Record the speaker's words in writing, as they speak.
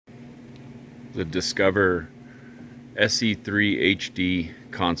the Discover SE3 HD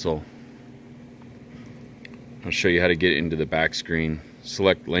console. I'll show you how to get into the back screen.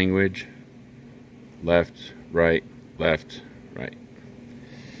 Select language, left, right,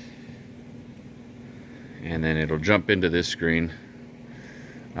 and then it'll jump into this screen,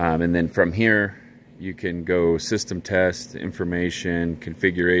 and then from here you can go system test, information,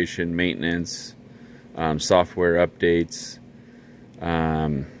 configuration, maintenance, software updates,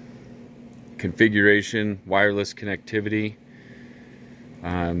 configuration, wireless connectivity,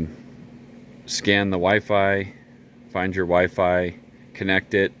 scan the Wi-Fi, find your Wi-Fi,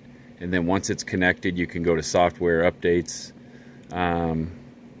 connect it, and then once it's connected you can go to software updates,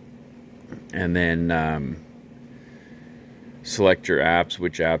 and then select your apps,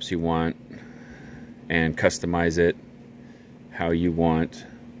 which apps you want, and customize it how you want.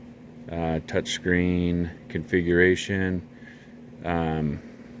 Touchscreen configuration.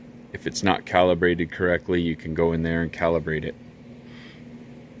 If it's not calibrated correctly, you can go in there and calibrate it.